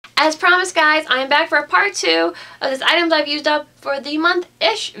As promised, guys, I am back for a part 2 of this items I've used up for the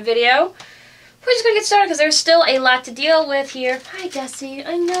month-ish video. We're just going to get started because there's still a lot to deal with here. Hi, Desi.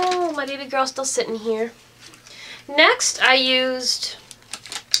 I know, my baby girl's still sitting here. Next, I used,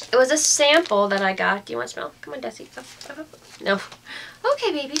 it was a sample that I got. Do you want to smell? Come on, Desi. Up. No.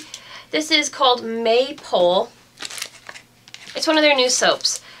 Okay, baby. This is called Maypole. It's one of their new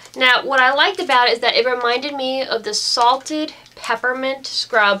soaps. Now, what I liked about it is that it reminded me of the salted peppermint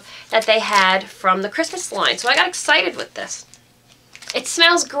scrub that they had from the Christmas line. So I got excited with this. It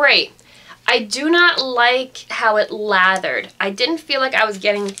smells great. I do not like how it lathered. I didn't feel like I was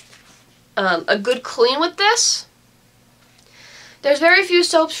getting a good clean with this. There's very few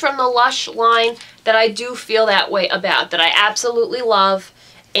soaps from the Lush line that I do feel that way about, that I absolutely love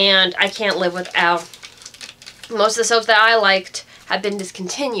and I can't live without. Most of the soaps that I liked have been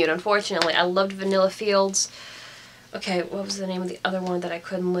discontinued, unfortunately. I loved Vanilla Fields. Okay, what was the name of the other one that I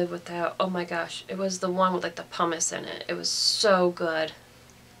couldn't live without? Oh my gosh, it was the one with like the pumice in it. It was so good.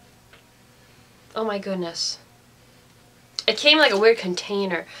 Oh my goodness. It came in like a weird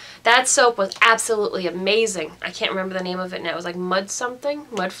container. That soap was absolutely amazing. I can't remember the name of it now. It was like Mud something.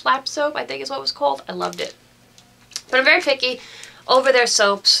 Mud Flap soap, I think is what it was called. I loved it. But I'm very picky over their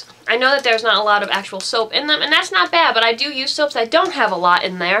soaps. I know that there's not a lot of actual soap in them, and that's not bad, but I do use soaps that don't have a lot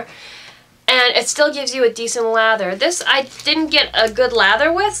in there. And it still gives you a decent lather. This I didn't get a good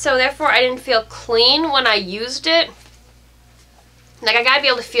lather with, so therefore I didn't feel clean when I used it. Like, I gotta be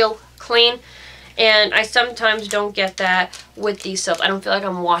able to feel clean, and I sometimes don't get that with these soaps. I don't feel like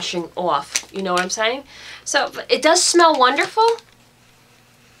I'm washing off, you know what I'm saying? So, it does smell wonderful.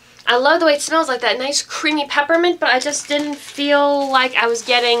 I love the way it smells, like that nice creamy peppermint, but I just didn't feel like I was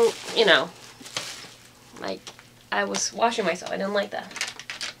getting, you know, like I was washing myself. I didn't like that.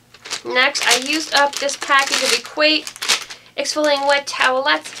 Next, I used up this package of Equate Exfoliating Wet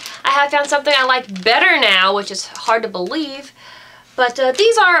Towelettes. I have found something I like better now, which is hard to believe. But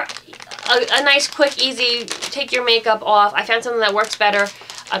these are a nice, quick, easy, take your makeup off. I found something that works better.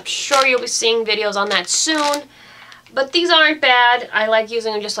 I'm sure you'll be seeing videos on that soon. But these aren't bad. I like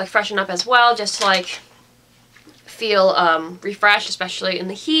using them just like freshen up as well, just to like feel refreshed, especially in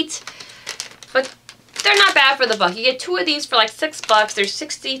the heat. But they're not bad for the buck. You get 2 of these for like $6. There's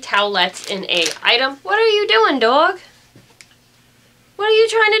 60 towelettes in a item. What are you doing, dog? What are you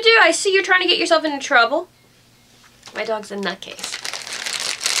trying to do? I see you're trying to get yourself into trouble. My dog's a nutcase.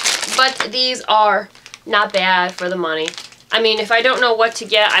 But these are not bad for the money. I mean, if I don't know what to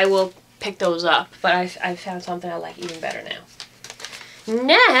get, I will pick those up. But I found something I like even better now.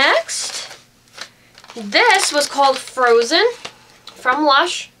 Next, this was called Frozen from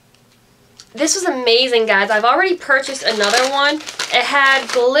Lush. This was amazing, guys. I've already purchased another one. It had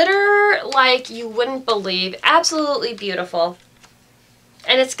glitter like you wouldn't believe. Absolutely beautiful.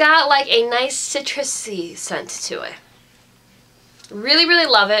 And it's got like a nice citrusy scent to it. Really, really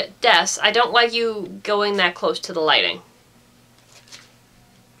love it. Des, I don't like you going that close to the lighting.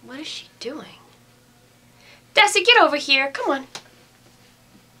 What is she doing? Desi, get over here. Come on.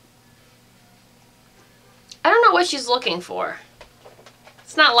 I don't know what she's looking for.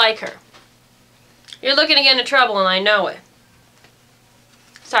 It's not like her. You're looking to get into trouble, and I know it.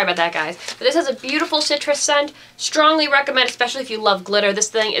 Sorry about that, guys. But this has a beautiful citrus scent. Strongly recommend, especially if you love glitter. This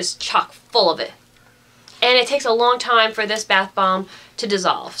thing is chock full of it. And it takes a long time for this bath bomb to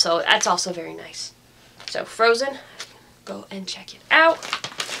dissolve. So that's also very nice. So Frozen, go and check it out.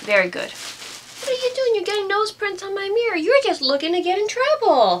 Very good. What are you doing? You're getting nose prints on my mirror. You're just looking to get in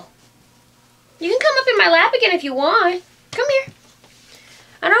trouble. You can come up in my lap again if you want. Come here.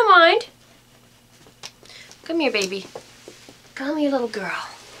 I don't mind. Come here, baby. Come here, little girl.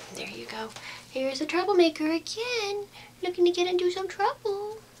 There you go. Here's a troublemaker again. Looking to get into some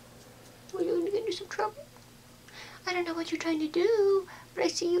trouble. We're looking to get into some trouble. I don't know what you're trying to do, but I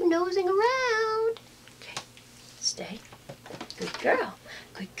see you nosing around. Okay. Stay. Good girl.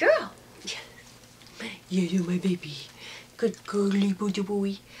 Good girl. Yeah, my baby. Good girly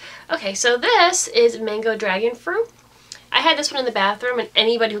boy. Okay, so this is Mango Dragon Fruit. I had this one in the bathroom, and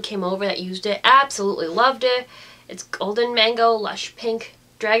anybody who came over that used it absolutely loved it. It's golden mango, lush pink,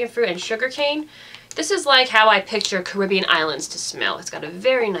 dragon fruit, and sugarcane. This is like how I picture Caribbean islands to smell. It's got a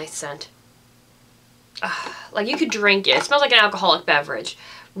very nice scent. Like you could drink it. It smells like an alcoholic beverage.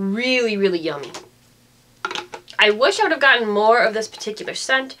 Really, really yummy. I wish I would have gotten more of this particular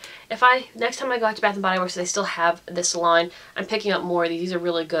scent. Next time I go out to Bath & Body Works, they still have this line. I'm picking up more of these. These are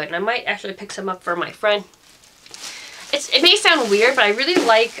really good. And I might actually pick some up for my friend. It may sound weird, but I really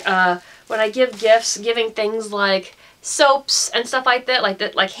like when I give gifts, giving things like soaps and stuff like that,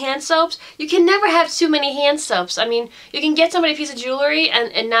 like hand soaps, you can never have too many hand soaps. I mean, you can get somebody a piece of jewelry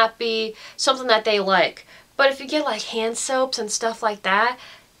and not be something that they like. But if you get like hand soaps and stuff like that,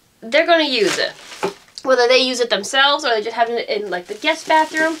 they're going to use it. Whether they use it themselves or they just have it in like the guest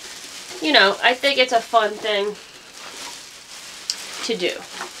bathroom, you know, I think it's a fun thing to do.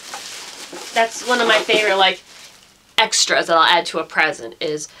 That's one of my favorite like extras that I'll add to a present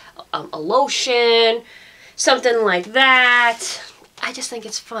is a lotion, something like that. I just think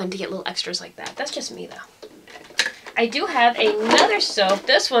it's fun to get little extras like that. That's just me though. I do have another soap.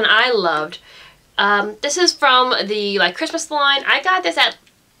 This one I loved. This is from the like Christmas line. I got this at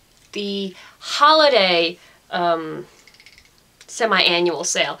the holiday semi-annual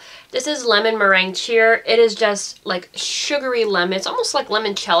sale. This is Lemon Meringue Cheer. It is just like sugary lemon. It's almost like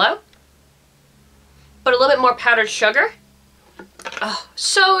limoncello, but a little bit more powdered sugar. Oh,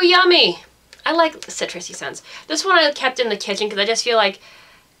 so yummy. I like the citrusy scents. This one I kept in the kitchen because I just feel like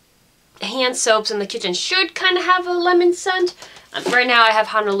hand soaps in the kitchen should kind of have a lemon scent. Right now I have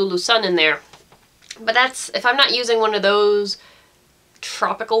Honolulu Sun in there. But that's, if I'm not using one of those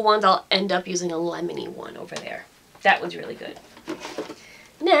tropical ones, I'll end up using a lemony one over there. That one's really good.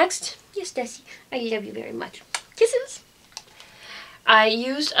 Next, yes, Desi, I love you very much. Kisses. I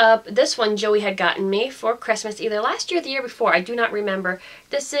used up this one Joey had gotten me for Christmas either last year or the year before. I do not remember.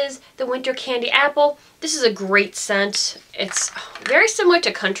 This is the Winter Candy Apple. This is a great scent. It's very similar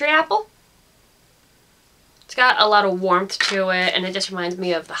to Country Apple. It's got a lot of warmth to it, and it just reminds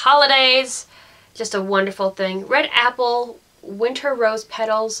me of the holidays. Just a wonderful thing. Red apple, winter rose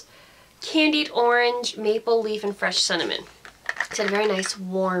petals, candied orange, maple leaf, and fresh cinnamon. It's a very nice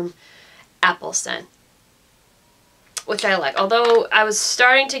warm apple scent, which I like. Although I was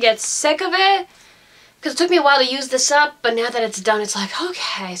starting to get sick of it because it took me a while to use this up, but now that it's done, it's like,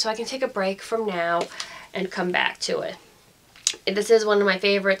 okay, so I can take a break from now and come back to it. This is one of my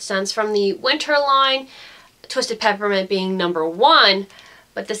favorite scents from the winter line, Twisted Peppermint being #1.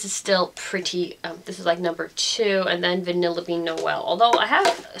 But this is still pretty, this is like #2, and then Vanilla Bean Noel. Although I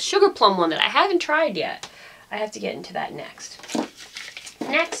have a Sugar Plum one that I haven't tried yet. I have to get into that next.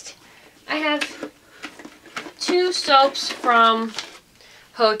 Next, I have 2 soaps from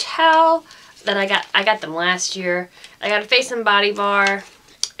Hotel that I got them last year. I got a Face and Body bar,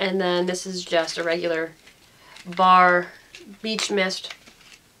 and then this is just a regular bar beach mist.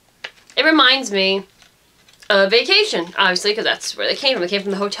 It reminds me vacation, obviously, because that's where they came from. They came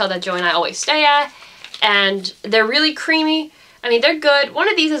from the hotel that Joe and I always stay at, and they're really creamy. I mean, they're good. One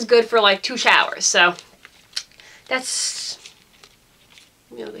of these is good for like 2 showers, so that's,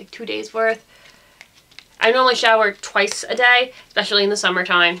 you know, like 2 days worth. I normally shower twice a day, especially in the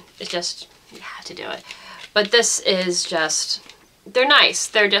summertime. It's just, you have to do it. But this is just, they're nice.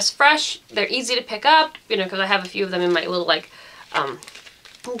 They're just fresh. They're easy to pick up, you know, because I have a few of them in my little like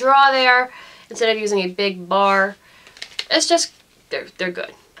drawer there. Instead of using a big bar, it's just, they're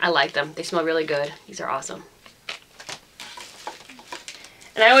good. I like them. They smell really good. These are awesome.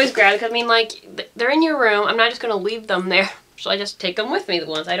 And I always grab it because, I mean, like, they're in your room. I'm not just going to leave them there. So I just take them with me, the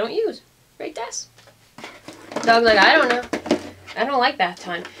ones I don't use. Right, Des? Dog's like, I don't know. I don't like bath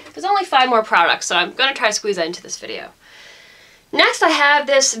time. There's only 5 more products, so I'm going to try to squeeze that into this video. Next, I have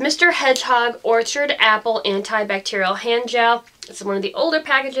this Mr. Hedgehog Orchard Apple Antibacterial Hand Gel. It's one of the older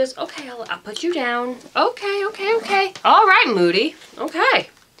packages. Okay, I'll put you down. Okay, okay, okay. All right, Moody. Okay.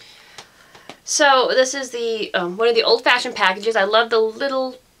 So this is the one of the old-fashioned packages. I love the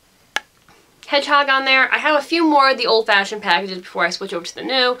little hedgehog on there. I have a few more of the old-fashioned packages before I switch over to the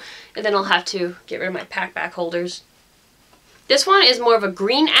new, and then I'll have to get rid of my pack-back holders. This one is more of a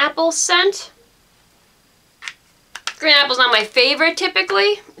green apple scent. Green apple's not my favorite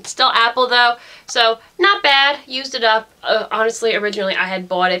typically. It's still apple though, so not bad. Used it up. Honestly, originally I had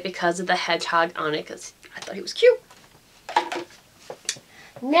bought it because of the hedgehog on it because I thought he was cute.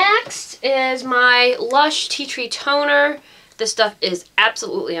 Next is my Lush Tea Tree Toner. This stuff is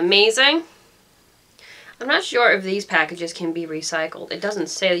absolutely amazing. I'm not sure if these packages can be recycled. It doesn't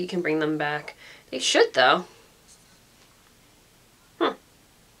say that you can bring them back. They should though.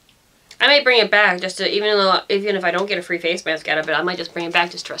 I may bring it back just to, even if I don't get a free face mask out of it, I might just bring it back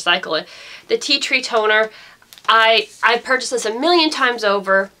just to recycle it. The Tea Tree Toner, I've purchased this a million times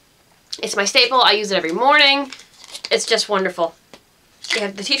over. It's my staple. I use it every morning. It's just wonderful. You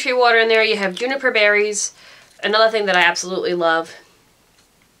have the tea tree water in there. You have juniper berries. Another thing that I absolutely love.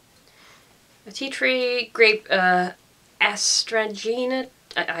 The tea tree grape astragalus.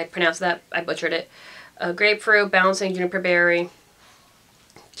 I pronounced that. I butchered it. Grapefruit, balancing juniper berry.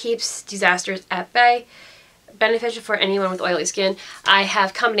 Keeps disasters at bay. beneficial for anyone with oily skin. I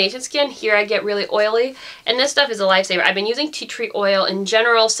have combination skin. Here I get really oily, and this stuff is a lifesaver. I've been using tea tree oil in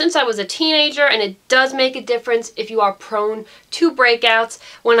general since I was a teenager, and it does make a difference if you are prone to breakouts.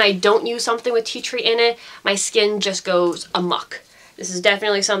 When I don't use something with tea tree in it, my skin just goes amok. This is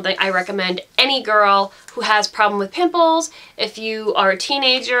definitely something I recommend any girl who has problem with pimples. If you are a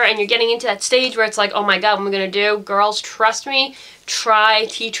teenager and you're getting into that stage where it's like, oh my god, what am I going to do? Girls, trust me, try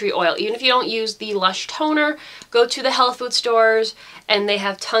tea tree oil. Even if you don't use the Lush toner, go to the health food stores and they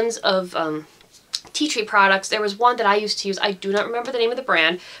have tons of tea tree products. There was one that I used to use. I do not remember the name of the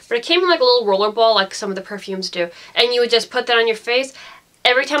brand, but it came in like a little roller ball like some of the perfumes do. And you would just put that on your face.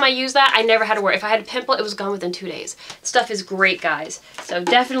 Every time I used that, I never had to worry. If I had a pimple, it was gone within 2 days. Stuff is great, guys. So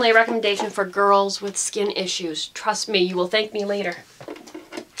definitely a recommendation for girls with skin issues. Trust me, you will thank me later.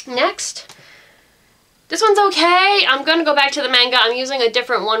 Next, this one's okay. I'm going to go back to the manga. I'm using a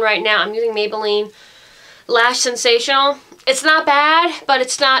different one right now. I'm using Maybelline Lash Sensational. It's not bad, but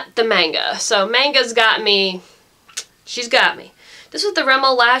it's not the manga. So manga's got me. She's got me. This is the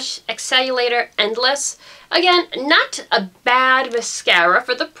Rimmel Lash Exfoliator Endless. Again, not a bad mascara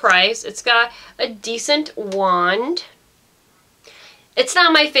for the price. It's got a decent wand. It's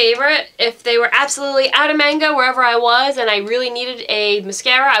not my favorite. If they were absolutely out of manga wherever I was and I really needed a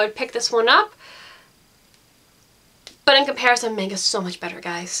mascara, I would pick this one up. But in comparison, manga's so much better,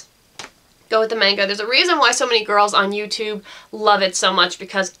 guys. Go with the manga. There's a reason why so many girls on YouTube love it so much,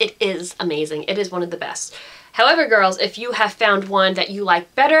 because it is amazing. It is one of the best. However, girls, if you have found one that you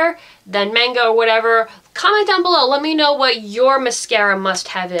like better than manga or whatever, comment down below. Let me know what your mascara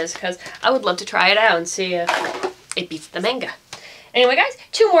must-have is, because I would love to try it out and see if it beats the manga. Anyway, guys,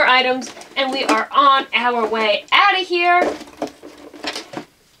 2 more items, and we are on our way out of here.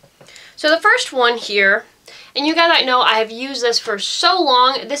 So the first one here, and you guys might know I have used this for so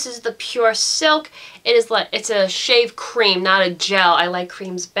long. This is the Pure Silk. It's a shave cream, not a gel. I like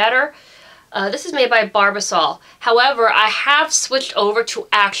creams better. This is made by Barbasol. However, I have switched over to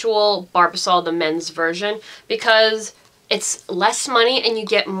actual Barbasol, the men's version, because it's less money and you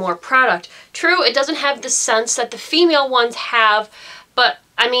get more product. True, it doesn't have the scents that the female ones have, but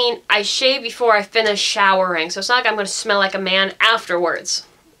I mean, I shave before I finish showering, so it's not like I'm going to smell like a man afterwards.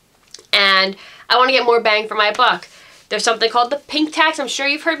 And I want to get more bang for my buck. There's something called the pink tax. I'm sure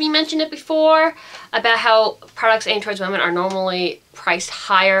you've heard me mention it before, about how products aimed towards women are normally priced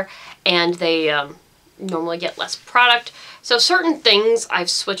higher and they normally get less product. So certain things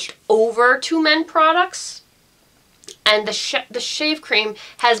I've switched over to men products, and the shave cream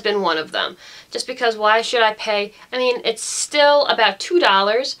has been one of them. Just because, why should I pay? I mean, it's still about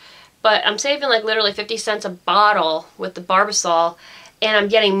 $2, but I'm saving like literally 50 cents a bottle with the Barbasol, and I'm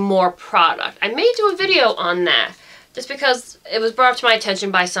getting more product. I may do a video on that, just because it was brought up to my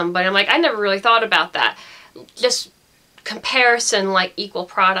attention by somebody. I'm like, I never really thought about that. Just comparison, like equal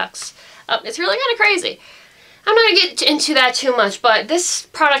products. It's really kind of crazy. I'm not going to get into that too much, but this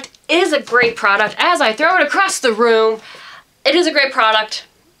product is a great product. As I throw it across the room, it is a great product.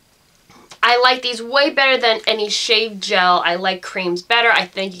 I like these way better than any shave gel. I like creams better. I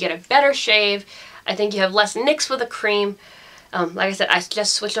think you get a better shave. I think you have less nicks with a cream. Like I said, I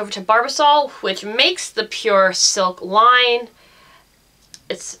just switched over to Barbasol, which makes the Pure Silk line.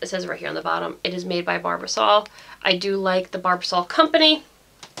 It says right here on the bottom, it is made by Barbasol. I do like the Barbasol company.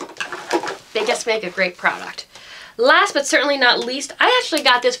 They just make a great product. Last but certainly not least, I actually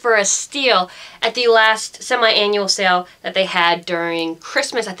got this for a steal at the last semi-annual sale that they had during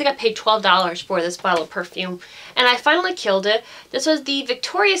Christmas. I think I paid $12 for this bottle of perfume, and I finally killed it. This was the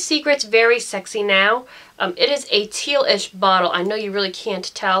Victoria's Secret's Very Sexy Now. It is a teal-ish bottle. I know you really can't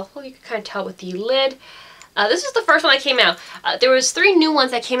tell. Well, you can kind of tell with the lid. This is the first one that came out. There was 3 new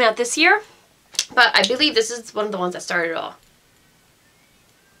ones that came out this year, but I believe this is one of the ones that started it all.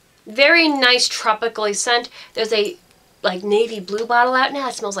 Very nice tropically scent. There's a like navy blue bottle out now.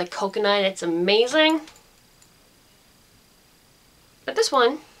 It smells like coconut. It's amazing. But this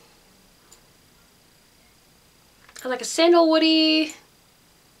one has like a sandalwoody.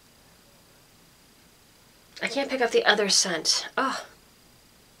 I can't pick up the other scent. Oh.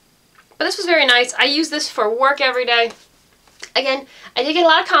 But this was very nice. I use this for work every day. Again, I did get a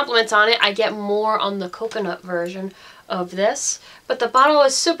lot of compliments on it. I get more on the coconut version of this, but the bottle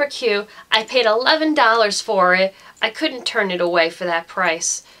is super cute. I paid $11 for it. I couldn't turn it away for that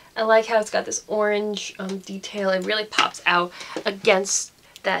price. I like how it's got this orange detail. It really pops out against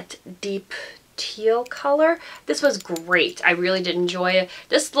that deep teal color. This was great. I really did enjoy it.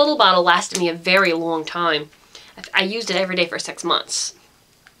 This little bottle lasted me a very long time. I used it every day for 6 months.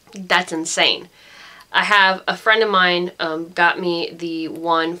 That's insane. I have a friend of mine got me the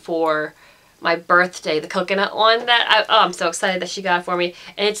one for my birthday, the coconut one that I'm so excited that she got it for me.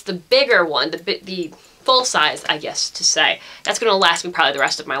 And it's the bigger one, the full size, I guess to say. That's going to last me probably the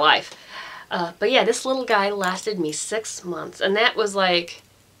rest of my life. But yeah, this little guy lasted me 6 months, and that was like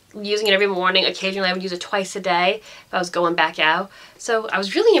using it every morning. Occasionally I would use it twice a day if I was going back out. So I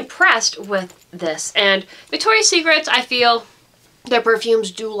was really impressed with this. And Victoria's Secrets, I feel their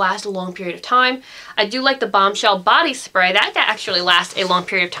perfumes do last a long period of time. I do like the Bombshell body spray. That actually lasts a long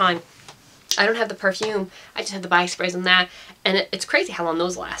period of time. I don't have the perfume. I just have the body sprays and that. And it's crazy how long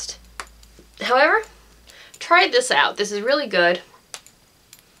those last. However, try this out. This is really good.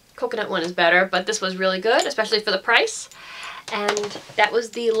 Coconut one is better, but this was really good, especially for the price. And that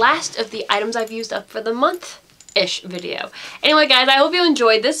was the last of the items I've used up for the month-ish video. Anyway, guys, I hope you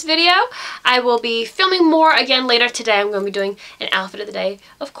enjoyed this video. I will be filming more again later today. I'm going to be doing an outfit of the day,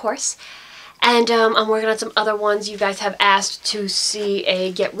 of course. And I'm working on some other ones. You guys have asked to see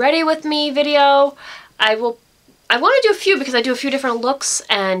a get ready with me video. I want to do a few because I do a few different looks,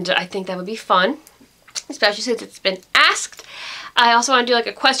 and I think that would be fun, especially since it's been asked. I also want to do like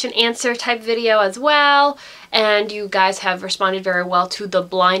a question answer type video as well, and you guys have responded very well to the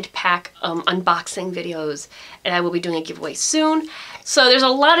blind pack unboxing videos, and I will be doing a giveaway soon. So there's a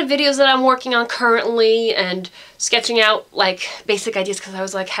lot of videos that I'm working on currently and sketching out like basic ideas because I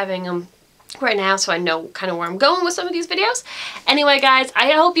was like having them right now, so I know kind of where I'm going with some of these videos. Anyway, guys,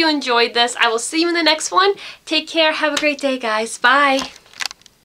 I hope you enjoyed this. I will see you in the next one. Take care. Have a great day, guys. Bye.